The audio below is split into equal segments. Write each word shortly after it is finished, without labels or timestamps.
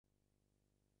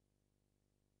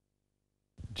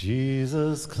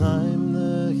Jesus climbed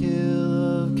the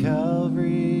hill of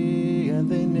Calvary, and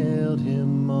they nailed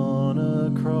him on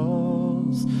a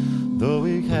cross. Though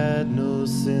he had no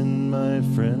sin, my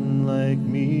friend, like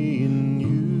me and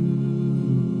you,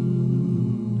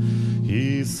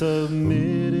 he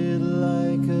submitted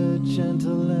like a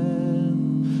gentle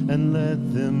lamb, and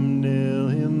let them nail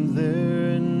him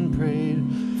there, and prayed,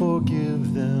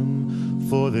 "Forgive them,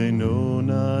 for they know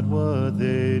not what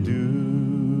they do."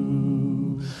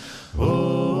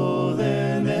 Oh,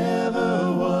 there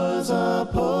never was a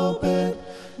pulpit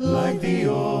like the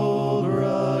old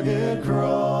rugged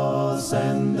cross,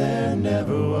 and there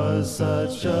never was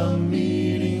such a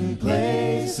meeting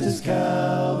place as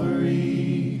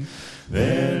Calvary.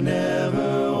 There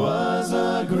never was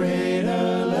a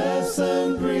greater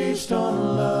lesson preached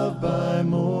on love by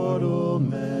mortal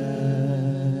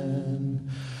man,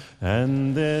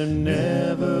 and there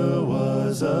never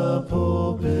was a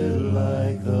pulpit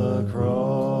like the cross.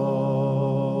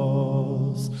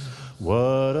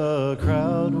 What a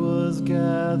crowd was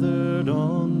gathered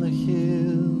on the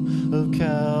hill of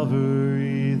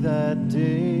Calvary that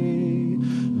day,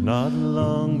 not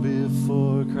long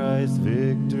before Christ's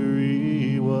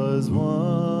victory was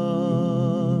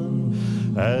won.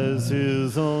 As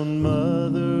his own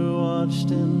mother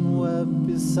watched and wept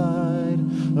beside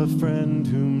a friend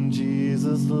whom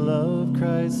Jesus loved,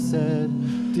 Christ said,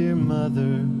 "Dear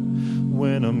mother,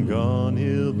 when I'm gone,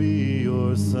 he'll be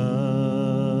your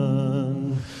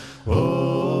son."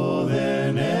 Oh,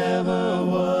 there never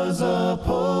was a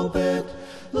pulpit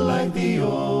like the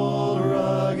old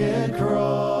rugged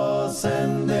cross,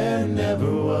 and there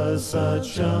never was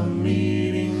such a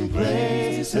meeting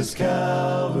place as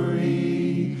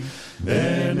Calvary.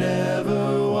 There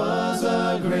never was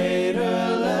a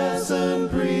greater lesson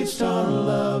preached on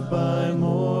love by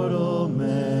mortal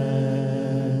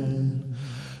man,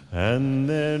 and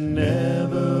there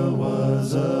never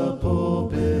was a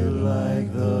pulpit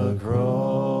like the cross.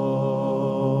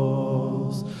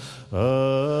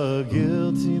 A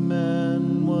guilty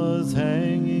man was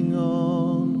hanging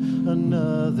on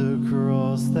another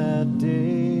cross that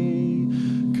day,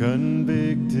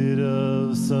 convicted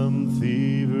of some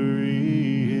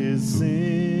thievery, his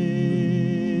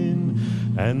sin,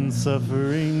 and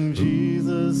suffering.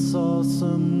 Jesus saw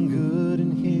some good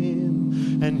in him,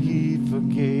 and he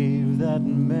forgave that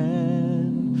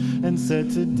man, and said,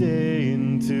 "Today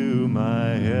into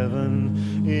my heaven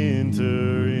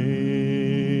enter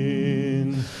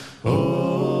in."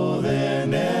 Oh, there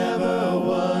never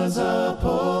was a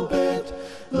pulpit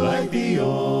like the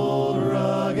old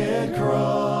rugged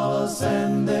cross,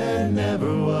 and there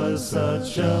never was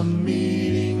such a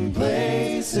meeting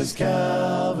place as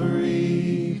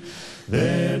Calvary.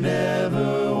 There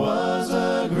never was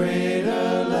a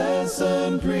greater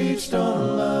lesson preached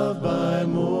on love by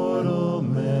mortal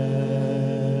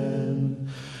man,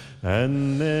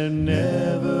 and there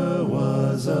never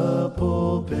was a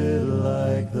pulpit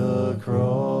like the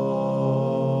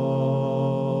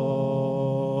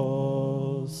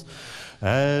cross.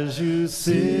 As you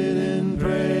sit and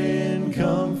pray in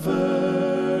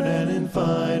comfort and in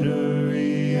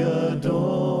finery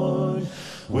adorned,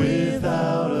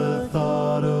 without a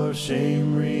thought or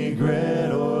shame,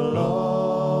 regret or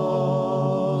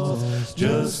loss,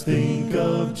 just think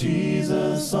of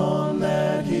Jesus on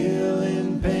that hill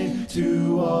in pain,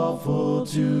 too awful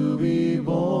to be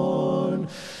borne,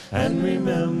 and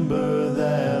remember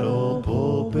that old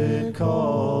pulpit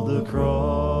called the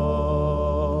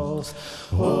cross.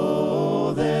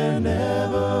 Oh, there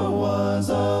never was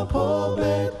a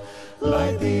pulpit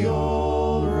like the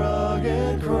old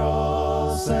rugged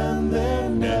cross, and there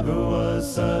never was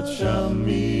such a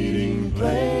meeting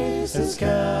place as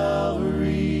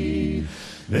Calvary.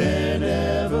 There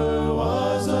never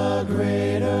was a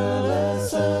greater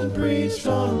lesson preached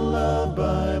on love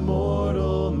by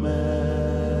mortal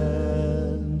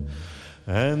man,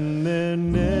 and there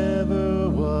never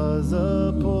was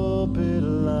a pulpit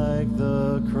like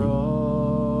the cross.